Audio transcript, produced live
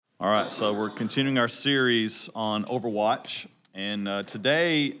All right, so we're continuing our series on Overwatch, and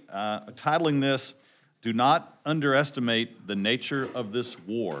today, titling this, Do Not Underestimate the Nature of This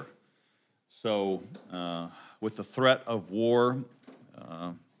War. So, with the threat of war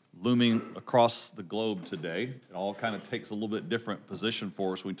looming across the globe today, it all kind of takes a little bit different position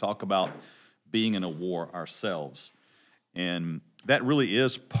for us when we talk about being in a war ourselves. And that really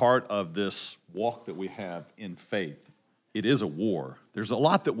is part of this walk that we have in faith. It is a war. There's a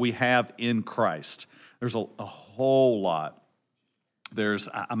lot that we have in Christ. There's a whole lot.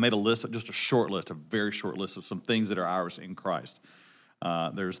 I made a list, just a short list, a very short list of some things that are ours in Christ.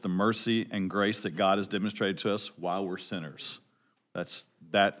 There's the mercy and grace that God has demonstrated to us while we're sinners.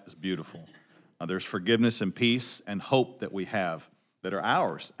 That is beautiful. There's forgiveness and peace and hope that we have that are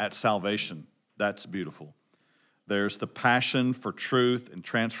ours at salvation. That's beautiful. There's the passion for truth and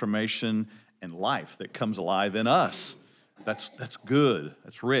transformation and life that comes alive in us. That's good.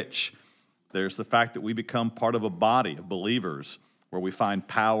 That's rich. There's the fact that we become part of a body of believers where we find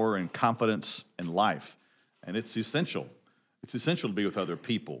power and confidence and life. And it's essential. It's essential to be with other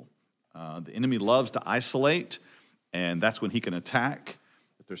people. The enemy loves to isolate, and that's when he can attack.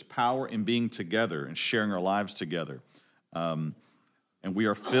 But there's power in being together and sharing our lives together. And we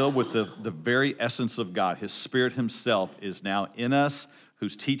are filled with the very essence of God. His Spirit himself is now in us,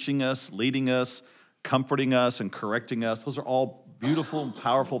 who's teaching us, leading us, comforting us, and correcting us. Those are all beautiful and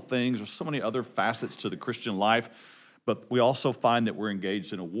powerful things. There's so many other facets to the Christian life, but we also find that we're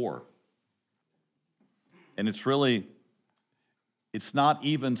engaged in a war. And it's not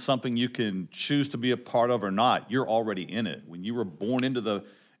even something you can choose to be a part of or not. You're already in it. When you were born into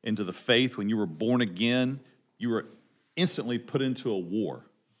the faith, when you were born again, you were instantly put into a war.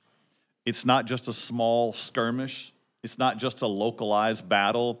 It's not just a small skirmish. It's not just a localized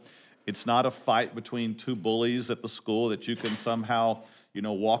battle. It's not a fight between two bullies at the school that you can somehow,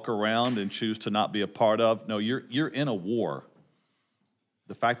 walk around and choose to not be a part of. No, you're in a war.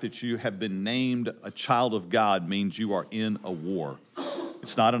 The fact that you have been named a child of God means you are in a war.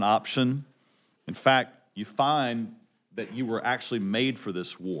 It's not an option. In fact, you find that you were actually made for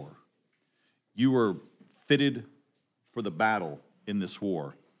this war. You were fitted for the battle in this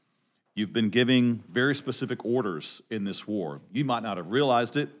war. You've been giving very specific orders in this war. You might not have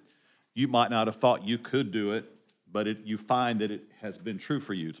realized it. You might not have thought you could do it, but you find that it has been true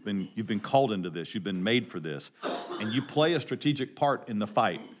for you. You've been called into this. You've been made for this. And you play a strategic part in the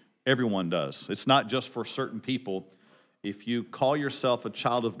fight. Everyone does. It's not just for certain people. If you call yourself a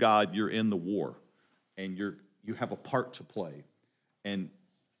child of God, you're in the war, and you have a part to play. And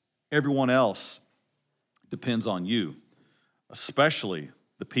everyone else depends on you, especially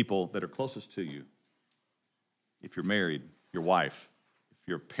the people that are closest to you. If you're married, your wife. If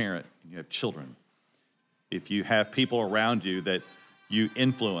you're a parent and you have children, if you have people around you that you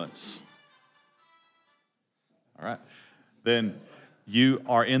influence, all right, then you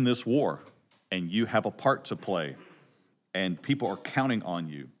are in this war and you have a part to play and people are counting on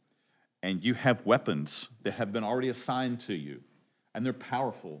you and you have weapons that have been already assigned to you and they're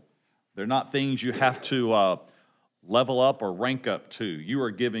powerful. They're not things you have to level up or rank up to. You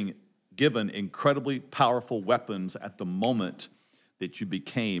are given incredibly powerful weapons at the moment that you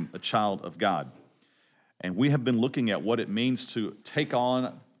became a child of God. And we have been looking at what it means to take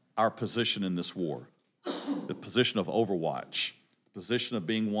on our position in this war, the position of Overwatch, the position of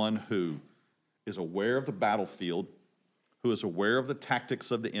being one who is aware of the battlefield, who is aware of the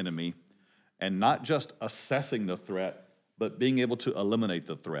tactics of the enemy, and not just assessing the threat, but being able to eliminate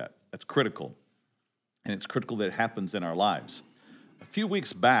the threat. That's critical. And it's critical that it happens in our lives. A few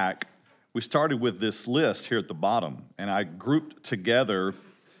weeks back, we started with this list here at the bottom, and I grouped together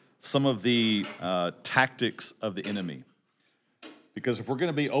some of the tactics of the enemy. Because if we're going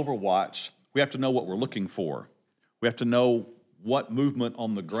to be Overwatch, we have to know what we're looking for. We have to know what movement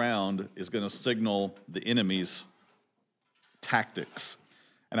on the ground is going to signal the enemy's tactics.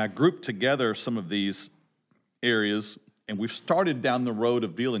 And I grouped together some of these areas, and we've started down the road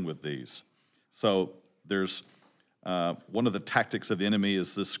of dealing with these. So there's one of the tactics of the enemy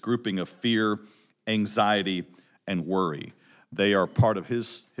is this grouping of fear, anxiety, and worry. They are part of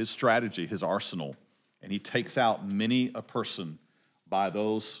his strategy, his arsenal, and he takes out many a person by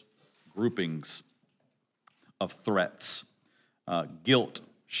those groupings of threats. Guilt,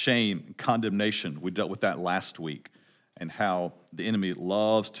 shame, condemnation. We dealt with that last week, and how the enemy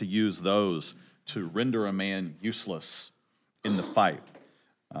loves to use those to render a man useless in the fight.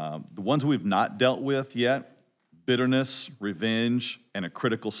 The ones we've not dealt with yet, bitterness, revenge, and a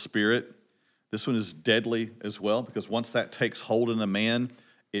critical spirit. This one is deadly as well, because once that takes hold in a man,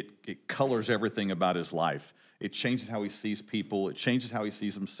 it colors everything about his life. It changes how he sees people. It changes how he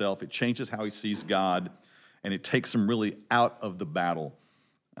sees himself. It changes how he sees God. And it takes him really out of the battle.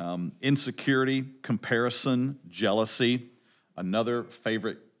 Insecurity, comparison, jealousy, another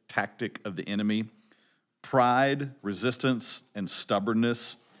favorite tactic of the enemy. Pride, resistance, and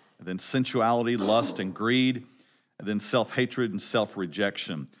stubbornness. And then sensuality, lust, and greed. And then self-hatred and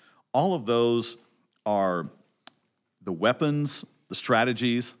self-rejection. All of those are the weapons, the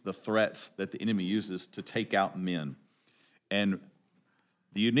strategies, the threats that the enemy uses to take out men. And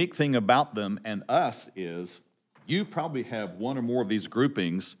the unique thing about them and us is you probably have one or more of these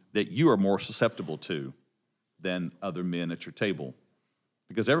groupings that you are more susceptible to than other men at your table,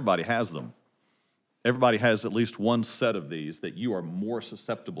 because everybody has them. Everybody has at least one set of these that you are more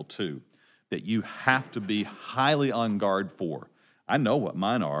susceptible to, that you have to be highly on guard for. I know what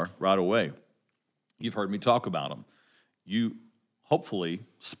mine are right away. You've heard me talk about them. You hopefully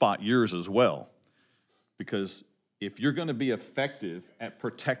spot yours as well, because if you're going to be effective at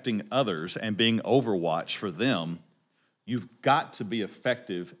protecting others and being Overwatch for them, you've got to be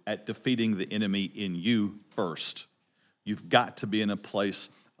effective at defeating the enemy in you first. You've got to be in a place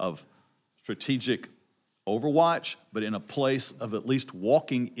of strategic Overwatch, but in a place of at least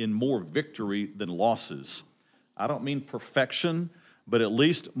walking in more victory than losses. I don't mean perfection, but at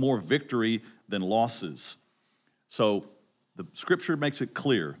least more victory than losses. So the scripture makes it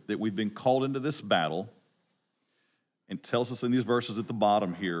clear that we've been called into this battle, and tells us in these verses at the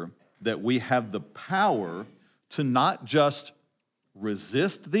bottom here that we have the power to not just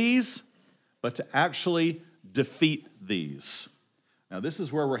resist these, but to actually defeat these. Now, this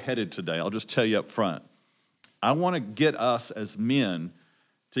is where we're headed today. I'll just tell you up front. I want to get us as men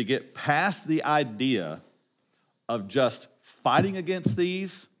to get past the idea of just fighting against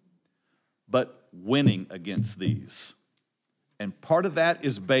these, but winning against these. And part of that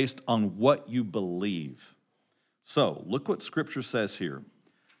is based on what you believe. So, look what Scripture says here.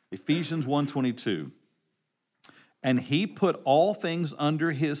 Ephesians 1:22. And he put all things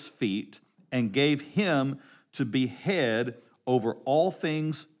under his feet and gave him to be head over all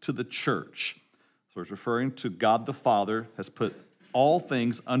things to the church. So it's referring to God the Father has put all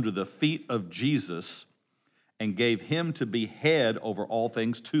things under the feet of Jesus and gave him to be head over all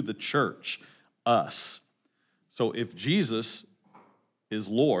things to the church, us. So if Jesus is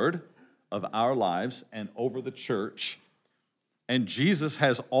Lord of our lives and over the church, and Jesus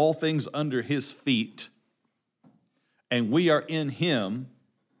has all things under his feet, and we are in him,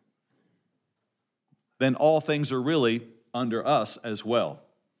 then all things are really under us as well.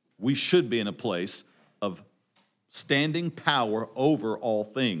 We should be in a place of standing power over all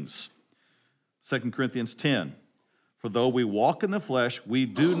things. 2 Corinthians 10, for though we walk in the flesh, we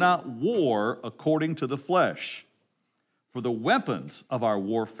do not war according to the flesh. For the weapons of our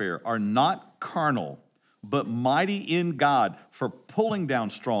warfare are not carnal, but mighty in God for pulling down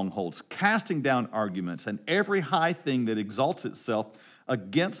strongholds, casting down arguments, and every high thing that exalts itself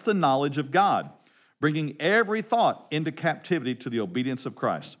against the knowledge of God, bringing every thought into captivity to the obedience of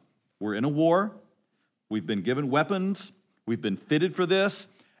Christ. We're in a war. We've been given weapons. We've been fitted for this.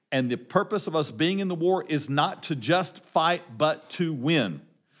 And the purpose of us being in the war is not to just fight, but to win,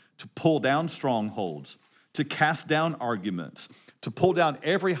 to pull down strongholds, to cast down arguments, to pull down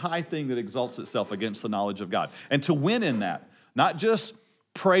every high thing that exalts itself against the knowledge of God, and to win in that. Not just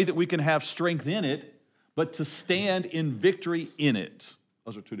pray that we can have strength in it, but to stand in victory in it.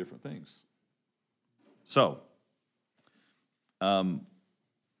 Those are two different things. So,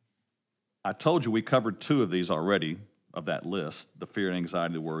 I told you we covered two of these already, of that list, the fear and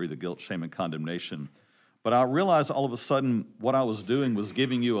anxiety, the worry, the guilt, shame, and condemnation. But I realized all of a sudden what I was doing was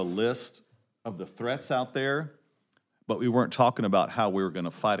giving you a list of the threats out there, but we weren't talking about how we were going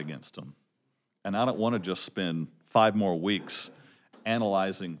to fight against them. And I don't want to just spend 5 more weeks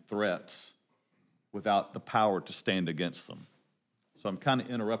analyzing threats without the power to stand against them. So I'm kind of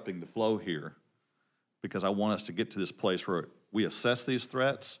interrupting the flow here because I want us to get to this place where we assess these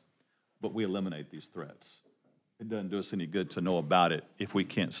threats, but we eliminate these threats. It doesn't do us any good to know about it if we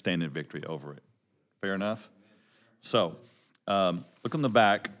can't stand in victory over it. Fair enough? So, look on the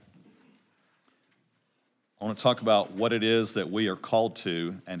back. I want to talk about what it is that we are called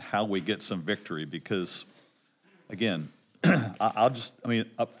to and how we get some victory because, again,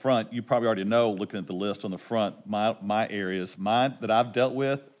 up front, you probably already know, looking at the list on the front, my areas, mine that I've dealt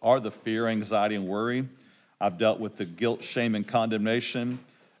with are the fear, anxiety, and worry. I've dealt with the guilt, shame, and condemnation,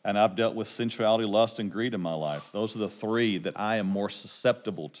 and I've dealt with sensuality, lust, and greed in my life. Those are the 3 that I am more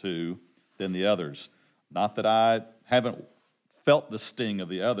susceptible to than the others. Not that I haven't felt the sting of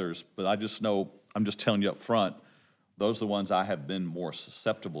the others, but I just know, I'm just telling you up front, those are the ones I have been more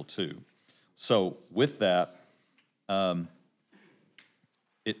susceptible to. So with that,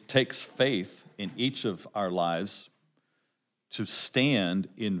 It takes faith in each of our lives to stand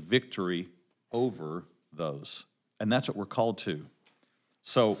in victory over those. And that's what we're called to.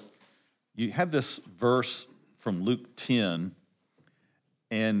 So you have this verse from Luke 10,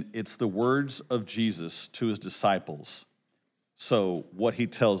 and it's the words of Jesus to his disciples. So what he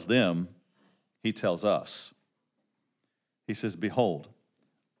tells them, he tells us. He says, "Behold,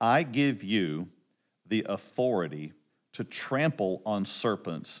 I give you the authority to trample on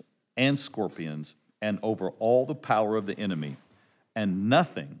serpents and scorpions and over all the power of the enemy, and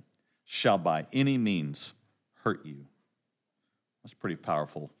nothing shall by any means hurt you." That's a pretty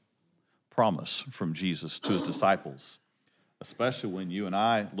powerful promise from Jesus to his disciples, especially when you and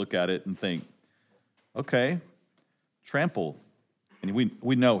I look at it and think, okay, trample. And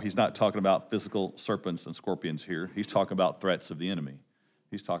we know he's not talking about physical serpents and scorpions here. He's talking about threats of the enemy.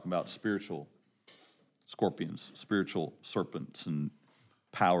 He's talking about spiritual scorpions, spiritual serpents, and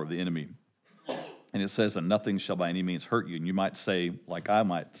power of the enemy. And it says, "And nothing shall by any means hurt you." And you might say, like I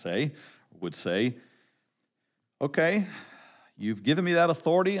would say, okay, you've given me that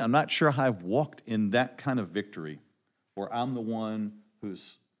authority. I'm not sure how I've walked in that kind of victory where I'm the one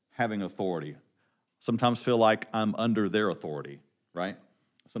who's having authority. Sometimes feel like I'm under their authority, right?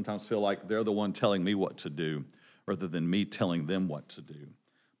 Sometimes feel like they're the one telling me what to do rather than me telling them what to do.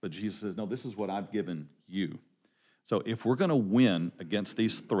 But Jesus says, no, this is what I've given you. So if we're going to win against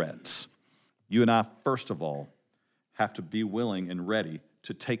these threats, you and I, first of all, have to be willing and ready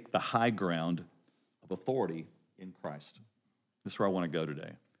to take the high ground of authority in Christ. This is where I want to go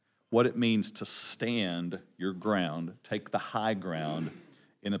today. What it means to stand your ground, take the high ground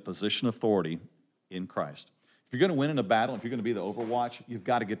in a position of authority in Christ. If you're going to win in a battle, if you're going to be the Overwatch, you've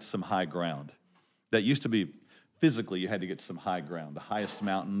got to get to some high ground. That used to be physically, you had to get to some high ground, the highest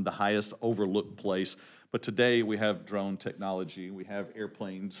mountain, the highest overlooked place. But today we have drone technology, we have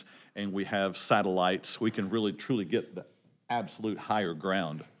airplanes, and we have satellites. We can really, truly get the absolute higher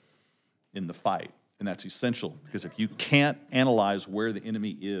ground in the fight. And that's essential, because if you can't analyze where the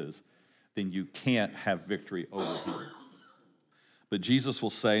enemy is, then you can't have victory over him. But Jesus will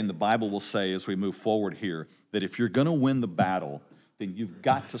say, and the Bible will say as we move forward here, that if you're going to win the battle, then you've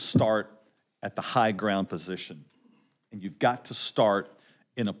got to start at the high ground position. And you've got to start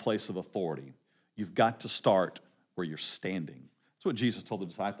in a place of authority. You've got to start where you're standing. That's what Jesus told the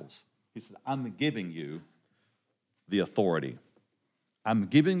disciples. He said, I'm giving you the authority. I'm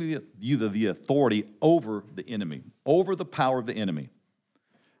giving you the authority over the enemy, over the power of the enemy.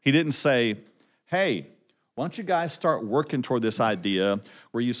 He didn't say, hey, why don't you guys start working toward this idea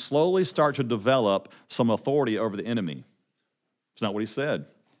where you slowly start to develop some authority over the enemy. It's not what he said.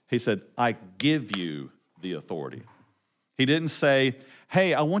 He said, I give you the authority. He didn't say,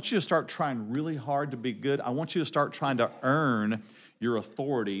 hey, I want you to start trying really hard to be good. I want you to start trying to earn your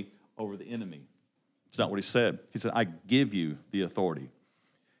authority over the enemy. It's not what he said. He said, I give you the authority.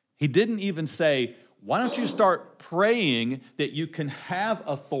 He didn't even say, why don't you start praying that you can have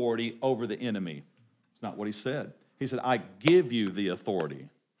authority over the enemy? It's not what he said. He said, I give you the authority.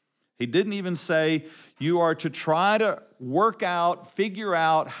 He didn't even say you are to try to work out, figure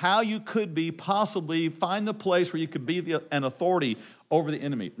out how you could be, possibly find the place where you could be an authority over the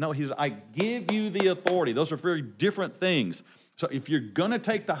enemy. No, he said, I give you the authority. Those are very different things. So if you're going to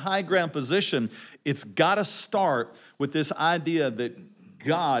take the high ground position, it's got to start with this idea that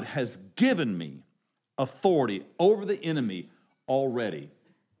God has given me authority over the enemy already.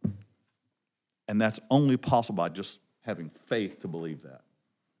 And that's only possible by just having faith to believe that.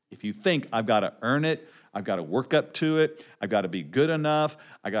 If you think I've got to earn it, I've got to work up to it, I've got to be good enough,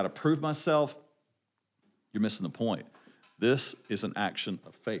 I've got to prove myself, you're missing the point. This is an action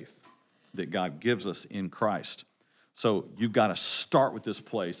of faith that God gives us in Christ. So you've got to start with this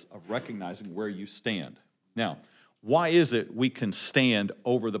place of recognizing where you stand. Now, why is it we can stand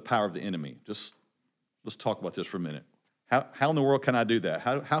over the power of the enemy? Just let's talk about this for a minute. How in the world can I do that?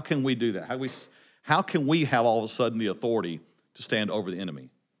 How can we do that? How can we have all of a sudden the authority to stand over the enemy?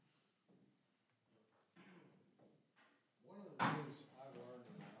 One of the things I've learned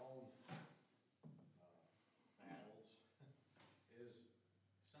in my own battles is,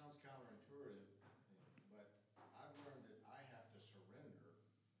 sounds counterintuitive, but I've learned that I have to surrender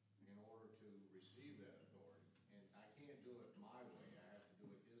in order to receive that authority. And I can't do it my way. I have to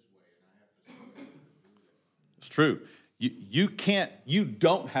do it his way, and I have to surrender to do that. It's true. You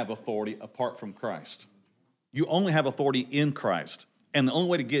don't have authority apart from Christ. You only have authority in Christ. And the only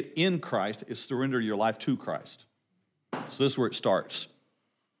way to get in Christ is surrender your life to Christ. So this is where it starts.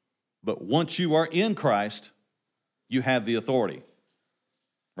 But once you are in Christ, you have the authority,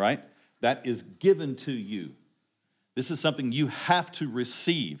 right? That is given to you. This is something you have to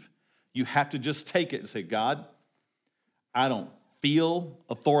receive. You have to just take it and say, God, I don't feel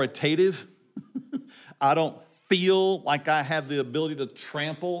authoritative. I don't feel like I have the ability to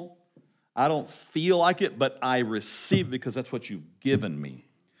trample. I don't feel like it, but I receive it because that's what you've given me.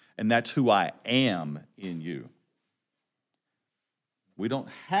 And that's who I am in you. We don't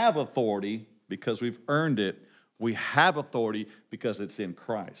have authority because we've earned it. We have authority because it's in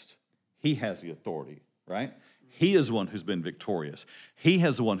Christ. He has the authority, right? He is the one who's been victorious. He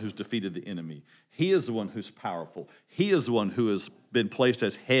is the one who's defeated the enemy. He is the one who's powerful. He is the one who has been placed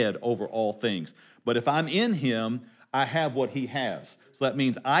as head over all things. But if I'm in him, I have what he has. So that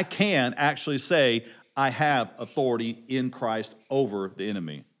means I can actually say, I have authority in Christ over the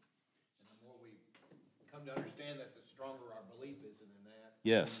enemy. And the more we come to understand that, the stronger our belief is in that.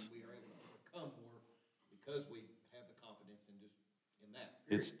 Yes. And we are able to overcome more because we have the confidence in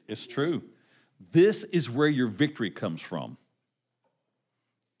that. It's true. This is where your victory comes from.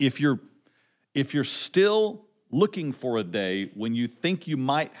 If you're still looking for a day when you think you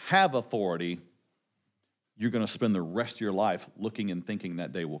might have authority, you're going to spend the rest of your life looking and thinking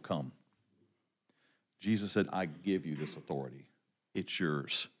that day will come. Jesus said, I give you this authority. It's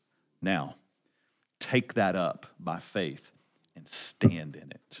yours. Now, take that up by faith and stand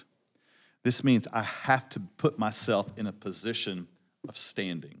in it. This means I have to put myself in a position of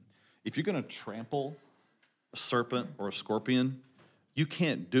standing. If you're going to trample a serpent or a scorpion, you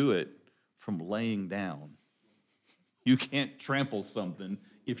can't do it from laying down. You can't trample something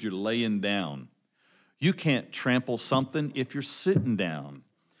if you're laying down. You can't trample something if you're sitting down.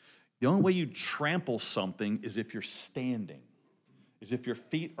 The only way you trample something is if you're standing, is if your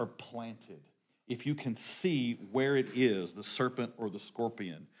feet are planted, if you can see where it is, the serpent or the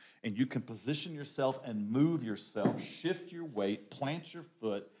scorpion, and you can position yourself and move yourself, shift your weight, plant your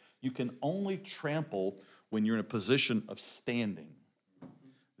foot. You can only trample when you're in a position of standing.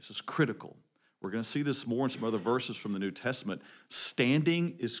 This is critical. We're going to see this more in some other verses from the New Testament.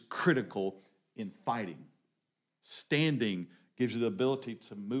 Standing is critical in fighting. Standing gives you the ability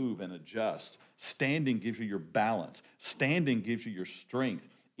to move and adjust. Standing gives you your balance. Standing gives you your strength.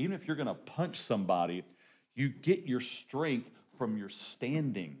 Even if you're going to punch somebody, you get your strength from your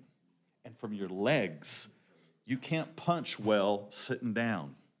standing and from your legs. You can't punch well sitting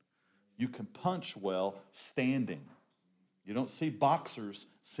down. You can punch well standing. You don't see boxers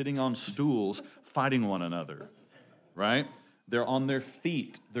sitting on stools fighting one another, right? They're on their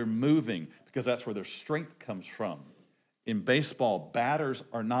feet. They're moving because that's where their strength comes from. In baseball, batters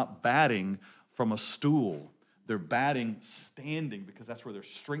are not batting from a stool. They're batting standing because that's where their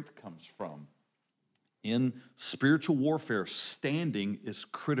strength comes from. In spiritual warfare, standing is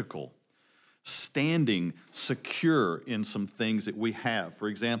critical. Standing secure in some things that we have. For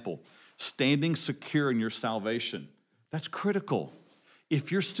example, standing secure in your salvation. That's critical.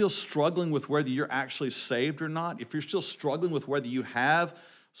 If you're still struggling with whether you're actually saved or not, if you're still struggling with whether you have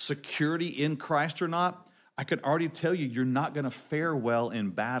security in Christ or not, I can already tell you you're not going to fare well in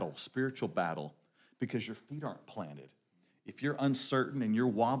battle, spiritual battle, because your feet aren't planted. If you're uncertain and you're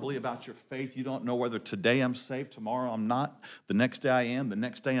wobbly about your faith, you don't know whether today I'm saved, tomorrow I'm not, the next day I am, the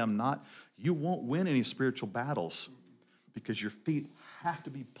next day I'm not, you won't win any spiritual battles because your feet have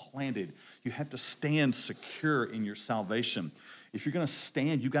to be planted. You have to stand secure in your salvation. If you're going to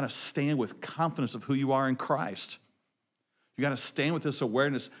stand, you've got to stand with confidence of who you are in Christ. You got to stand with this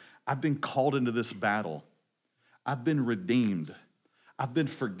awareness. I've been called into this battle. I've been redeemed. I've been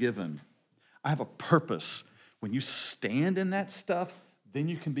forgiven. I have a purpose. When you stand in that stuff, then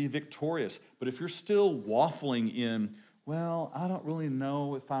you can be victorious. But if you're still waffling in, well, I don't really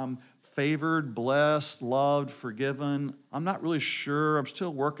know if I'm favored, blessed, loved, forgiven. I'm not really sure. I'm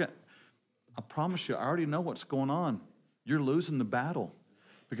still working. I promise you, I already know what's going on. You're losing the battle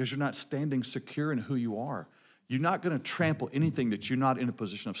because you're not standing secure in who you are. You're not going to trample anything that you're not in a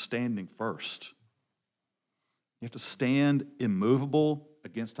position of standing first. You have to stand immovable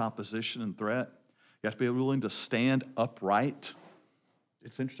against opposition and threat. You have to be willing to stand upright.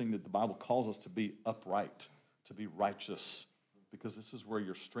 It's interesting that the Bible calls us to be upright, to be righteous, because this is where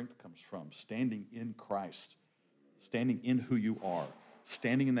your strength comes from, standing in Christ, standing in who you are,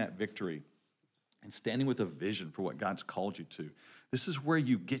 standing in that victory, and standing with a vision for what God's called you to. This is where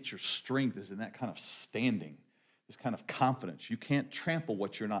you get your strength, is in that kind of standing, this kind of confidence. You can't trample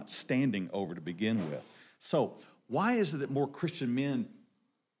what you're not standing over to begin with. So why is it that more Christian men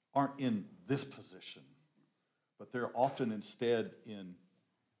aren't in this position, but they're often instead in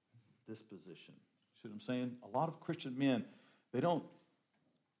this position? See what I'm saying? A lot of Christian men, they don't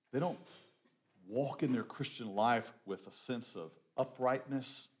walk in their Christian life with a sense of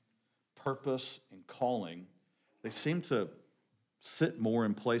uprightness, purpose, and calling, They seem to sit more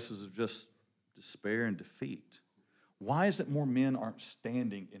in places of just despair and defeat. Why is it more men aren't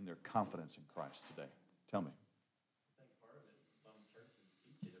standing in their confidence in Christ today? Tell me. I think part of it is some churches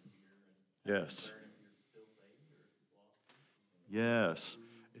teach it up here and have Yes. concern if you're still saved or if you've lost it. Yes.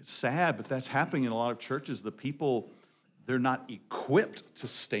 It's sad, but that's happening in a lot of churches. The people, they're not equipped to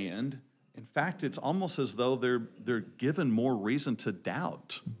stand. In fact, it's almost as though they're given more reason to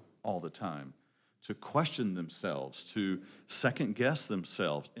doubt all the time, to question themselves, to second guess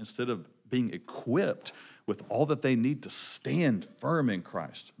themselves, instead of being equipped with all that they need to stand firm in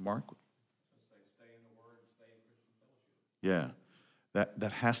Christ. Mark? Stay in the Word, stay in Christian fellowship. Yeah,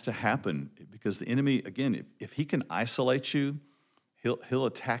 that has to happen because the enemy, again, if he can isolate you, he'll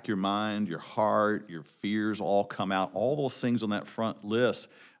attack your mind, your heart, your fears all come out. All those things on that front list,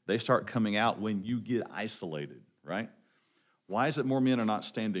 they start coming out when you get isolated, right? Why is it more men are not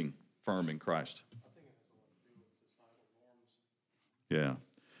standing firm in Christ? I think it has a lot to do with societal norms. Yeah,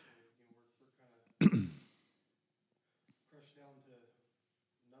 We're kind of crushed down to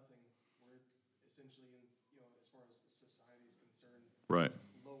nothing. We're essentially, as far as society is concerned, right.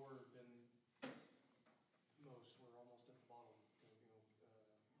 lower than most. We're almost at the bottom,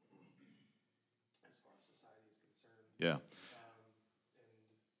 as far as society is concerned. Yeah, And we,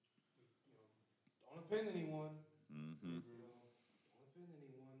 don't offend anyone. mm-hmm. Don't offend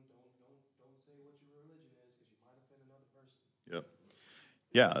anyone. Don't say what your religion is because you might offend another person. Yep.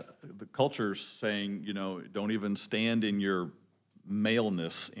 Yeah, the culture's saying, don't even stand in your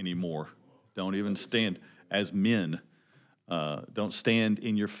maleness anymore. Don't even stand as men. Don't stand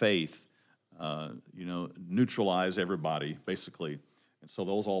in your faith. Neutralize everybody, basically. And so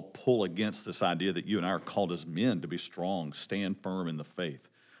those all pull against this idea that you and I are called as men to be strong, stand firm in the faith.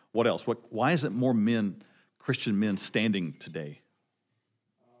 What else? Why is it more men, Christian men, standing today?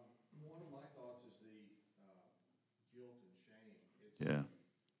 One of my thoughts is the guilt and shame. Yeah.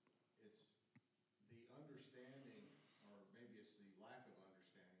 It's the understanding, or maybe it's the lack of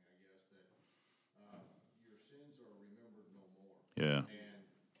understanding, I guess, that your sins are remembered no more. Yeah. And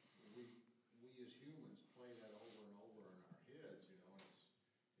we as humans play that over and over in our heads, and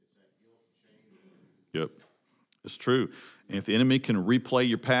it's that guilt and shame. Yep. It's true. And if the enemy can replay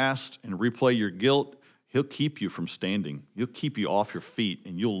your past and replay your guilt, he'll keep you from standing. He'll keep you off your feet,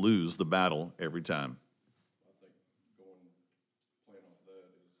 and you'll lose the battle every time. I think playing off that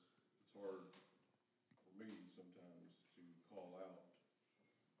is, it's hard for me sometimes to call out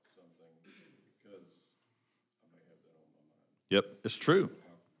something because I may have that on my mind. Yep, it's true.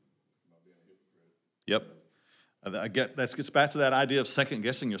 Am I being a hypocrite? Yep. That gets back to that idea of second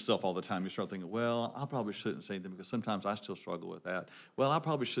guessing yourself all the time. You start thinking, well, I probably shouldn't say anything because sometimes I still struggle with that. Well, I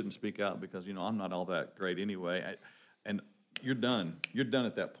probably shouldn't speak out because, I'm not all that great anyway. And you're done. You're done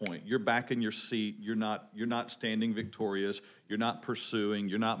at that point. You're back in your seat. You're not standing victorious. You're not pursuing.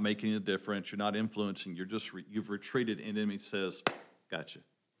 You're not making a difference. You're not influencing. You've retreated, and the enemy says, gotcha.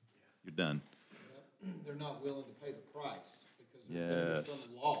 You're done. They're not willing to pay the price because there's going to be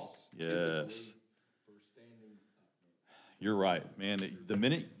some loss Yes. typically for standing up. You're right, man. The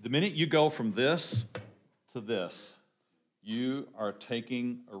minute you go from this to this, you are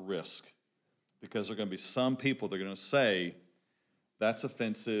taking a risk because there are going to be some people that are going to say, that's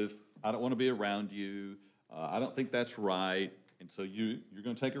offensive. I don't want to be around you. I don't think that's right. And so you're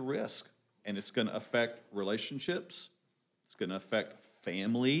going to take a risk. And it's going to affect relationships. It's going to affect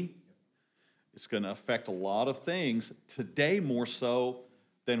family. It's going to affect a lot of things today more so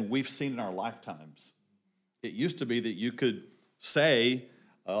than we've seen in our lifetimes. It used to be that you could say,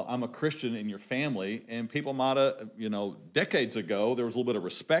 I'm a Christian in your family, and people might have, decades ago, there was a little bit of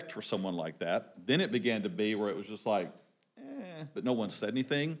respect for someone like that. Then it began to be where it was just like, but no one said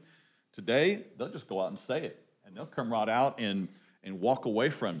anything. Today, they'll just go out and say it, and they'll come right out and walk away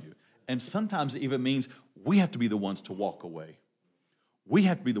from you. And sometimes it even means we have to be the ones to walk away. We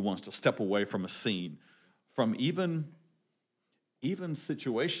have to be the ones to step away from a scene, from even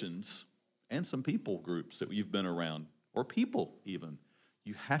situations and some people groups that you've been around, or people even.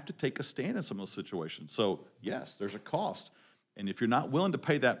 You have to take a stand in some of those situations. So, yes, there's a cost. And if you're not willing to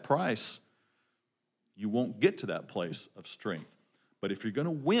pay that price, you won't get to that place of strength. But if you're going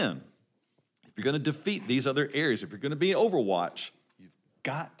to win, if you're going to defeat these other areas, if you're going to be Overwatch, you've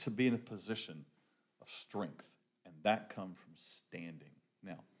got to be in a position of strength. And that comes from standing.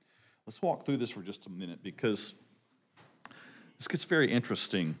 Now, let's walk through this for just a minute because this gets very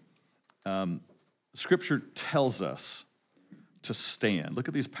interesting. Scripture tells us to stand. Look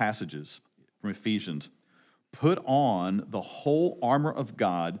at these passages from Ephesians. Put on the whole armor of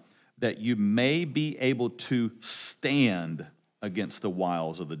God that you may be able to stand against the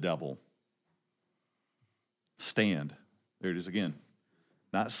wiles of the devil. Stand. There it is again.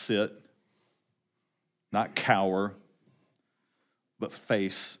 Not sit, not cower, but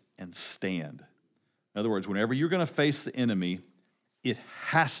face and stand. In other words, whenever you're going to face the enemy, it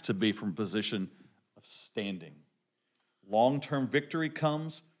has to be from a position of standing. Long-term victory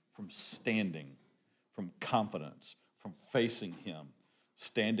comes from standing, from confidence, from facing him,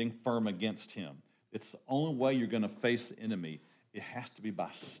 standing firm against him. It's the only way you're going to face the enemy. It has to be by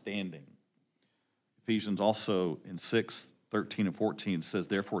standing. Ephesians also in 6:13 and 14 says,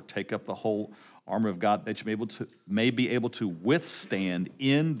 therefore take up the whole armor of God that you may be able to withstand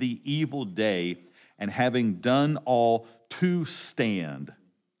in the evil day, and having done all to stand.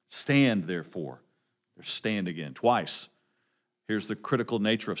 Stand, therefore. There's stand again, twice. Here's the critical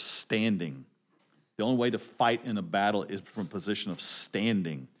nature of standing. The only way to fight in a battle is from a position of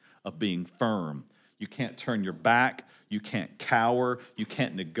standing, of being firm. You can't turn your back. You can't cower. You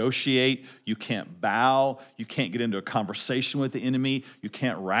can't negotiate. You can't bow. You can't get into a conversation with the enemy. You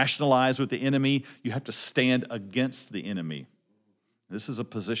can't rationalize with the enemy. You have to stand against the enemy. This is a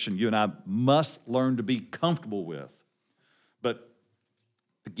position you and I must learn to be comfortable with. But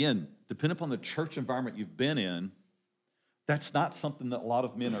again, depending upon the church environment you've been in, that's not something that a lot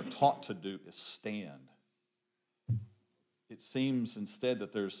of men are taught to do, is stand. It seems instead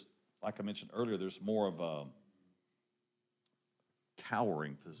that there's, like I mentioned earlier, there's more of a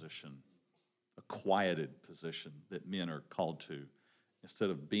cowering position, a quieted position that men are called to, instead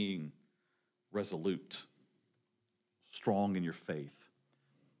of being resolute, strong in your faith,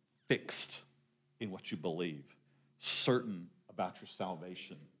 fixed in what you believe, certain about your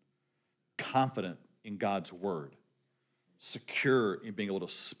salvation, confident in God's word, secure in being able to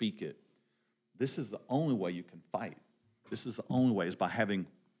speak it. This is the only way you can fight. This is the only way, is by having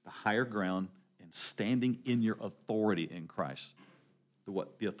the higher ground and standing in your authority in Christ,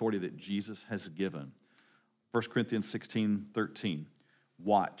 the authority that Jesus has given. 1 Corinthians 16:13,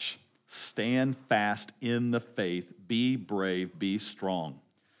 watch, stand fast in the faith, be brave, be strong.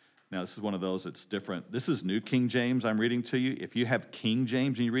 Now, this is one of those that's different. This is New King James I'm reading to you. If you have King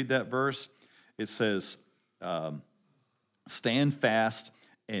James and you read that verse, it says, stand fast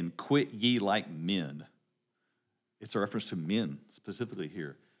and quit ye like men. It's a reference to men specifically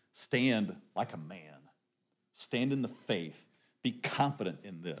here. Stand like a man. Stand in the faith. Be confident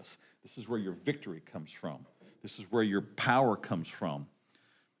in this. This is where your victory comes from. This is where your power comes from.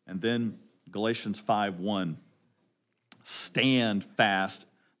 And then Galatians 5:1, stand fast,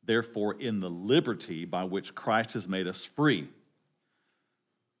 therefore, in the liberty by which Christ has made us free.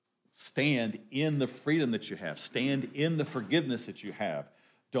 Stand in the freedom that you have. Stand in the forgiveness that you have.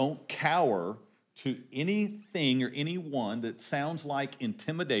 Don't cower to anything or anyone that sounds like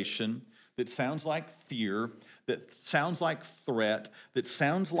intimidation, that sounds like fear, that sounds like threat, that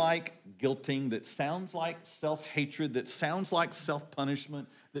sounds like guilting, that sounds like self-hatred, that sounds like self-punishment,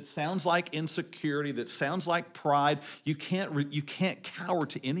 that sounds like insecurity, that sounds like pride. You can't cower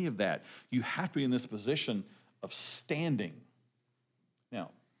to any of that. You have to be in this position of standing. Now,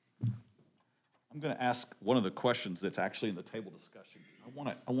 I'm going to ask one of the questions that's actually in the table discussion.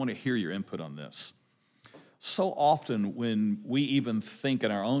 I want to hear your input on this. So often when we even think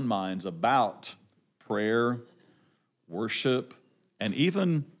in our own minds about prayer, worship, and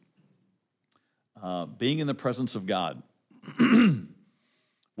even being in the presence of God,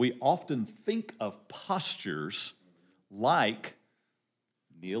 we often think of postures like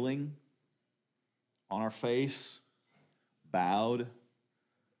kneeling on our face, bowed,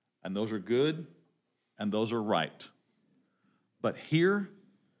 and those are good and those are right. But here,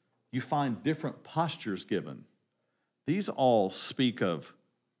 you find different postures given. These all speak of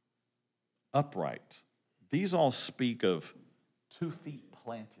upright. These all speak of 2 feet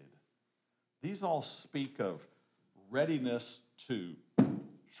planted. These all speak of readiness to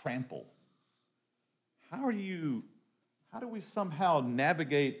trample. How do we somehow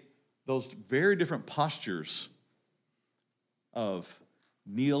navigate those very different postures of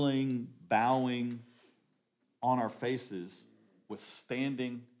kneeling, bowing on our faces with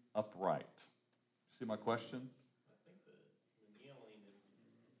standing upright? See my question? I think the kneeling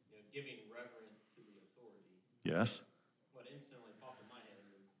is, giving reverence to the authority. Yes. What instantly popped in my head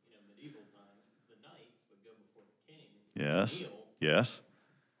was, medieval times, the knights would go before the king. Yes. Kneel. Yes.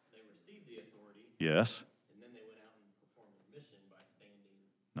 They received the authority. Yes. And then they went out and performed their mission by standing.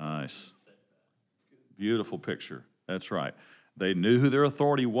 Nice. Steadfast. Beautiful picture. That's right. They knew who their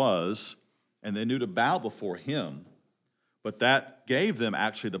authority was, and they knew to bow before him, but that gave them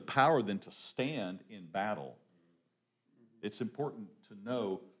actually the power then to stand in battle. It's important to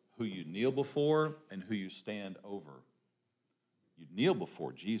know who you kneel before and who you stand over. You kneel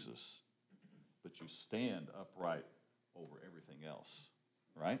before Jesus, but you stand upright over everything else,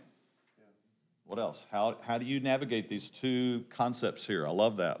 right? What else? How do you navigate these two concepts here? I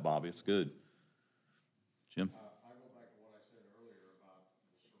love that, Bobby. It's good. Jim? I go back to what I said earlier about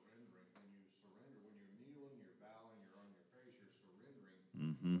the surrendering. When you surrender, when you're kneeling, you're bowing, you're on your face, you're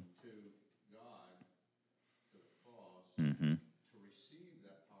surrendering to God, to the cross, to receive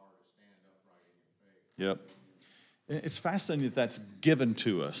that power to stand upright in your faith. Yep. It's fascinating that that's given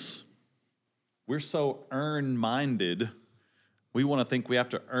to us. We're so earn-minded. We want to think we have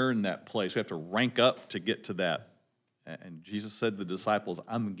to earn that place. We have to rank up to get to that. And Jesus said to the disciples,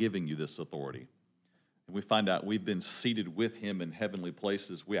 I'm giving you this authority. And we find out we've been seated with him in heavenly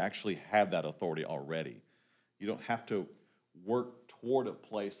places. We actually have that authority already. You don't have to work toward a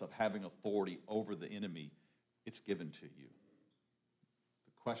place of having authority over the enemy. It's given to you.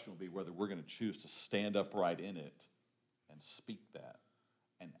 The question will be whether we're going to choose to stand upright in it and speak that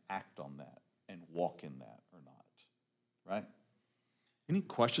and act on that and walk in that or not, right? Any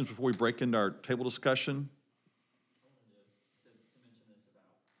questions before we break into our table discussion? I wanted to mention this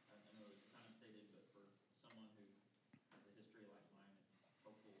about, I know it was kind of stated, but for someone who has a history like mine, it's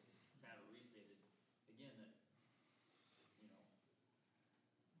helpful to have it restated again that, you know,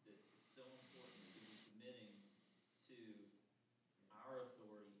 that it's so important to be submitting to our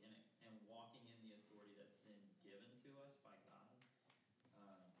authority and walking in the authority that's then given to us by God.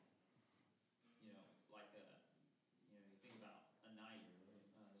 You know, like you know, you think about a knight,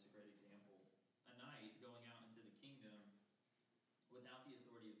 is a great example. A knight going out into the kingdom without the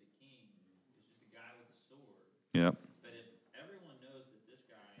authority of the king is just a guy with a sword. Yep. But if everyone knows that this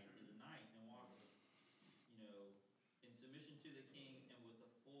guy is a knight and walks, you know, in submission to the king and with the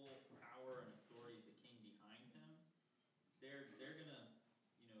full power and authority of the king behind him, they're gonna,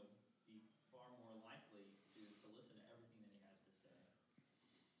 you know, be far more likely to listen to everything that he has to say.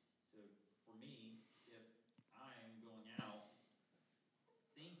 So for me, if I'm going out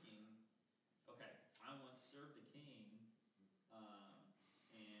thinking, okay, I want to serve the king,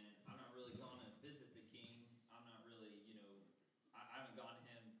 and I'm not really going to visit the king. I'm not really, you know, I haven't gone to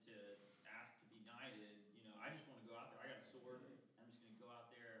him to ask to be knighted. You know, I just want to go out there. I got a sword. I'm just going to go out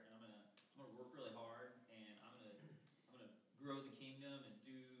there and I'm gonna work really hard and I'm gonna grow the kingdom and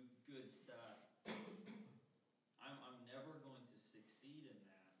do good stuff. I'm never going to succeed in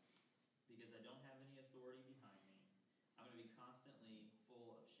that because I don't have any authority behind me. I'm going to be constantly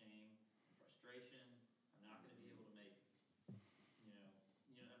full of shame and frustration. I'm not going to be able to make,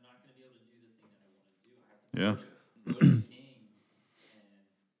 I'm not going to be able to do the thing that I want to do. I have to Yeah. first go to the king and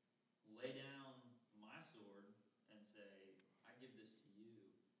lay down my sword and say, I give this to you.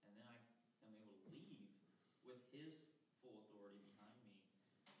 And then I am able to leave with his full authority behind me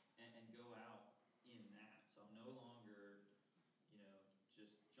and go out in that. So I'm no longer, you know,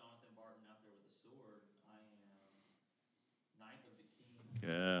 just Jonathan Barton out there with a sword. I am Knight of the King.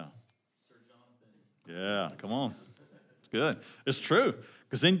 Yeah. Sir Jonathan. Yeah. Come on. It's good. It's true.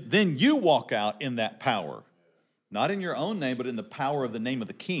 Because then you walk out in that power. Not in your own name, but in the power of the name of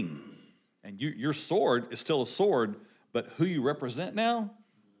the king. And your sword is still a sword, but who you represent now,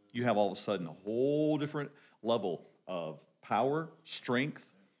 you have all of a sudden a whole different level of power,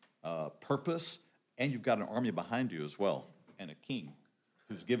 strength, purpose, and you've got an army behind you as well, and a king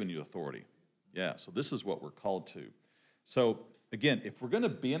who's given you authority. Yeah, so this is what we're called to. So again, if we're going to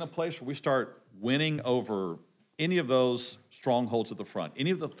be in a place where we start winning over any of those strongholds at the front,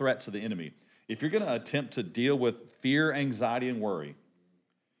 any of the threats of the enemy, if you're going to attempt to deal with fear, anxiety, and worry,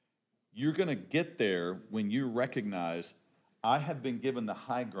 you're going to get there when you recognize, I have been given the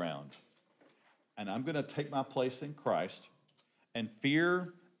high ground, and I'm going to take my place in Christ. And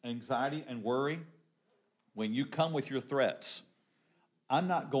fear, anxiety, and worry, when you come with your threats, I'm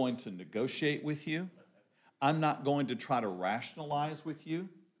not going to negotiate with you. I'm not going to try to rationalize with you.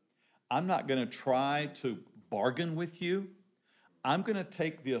 I'm not going to try to bargain with you. I'm going to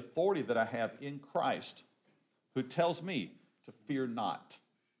take the authority that I have in Christ, who tells me to fear not,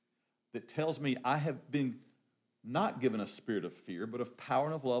 that tells me I have been not given a spirit of fear, but of power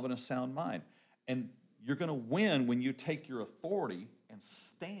and of love and a sound mind. And you're going to win when you take your authority and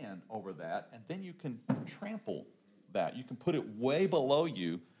stand over that, and then you can trample that. You can put it way below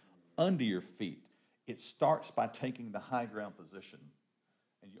you, under your feet. It starts by taking the high ground position,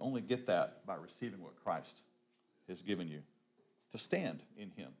 and you only get that by receiving what Christ has given you, to stand in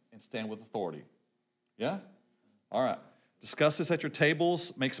him and stand with authority. Yeah? All right. Discuss this at your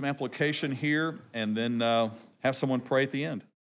tables, make some application here, and then have someone pray at the end.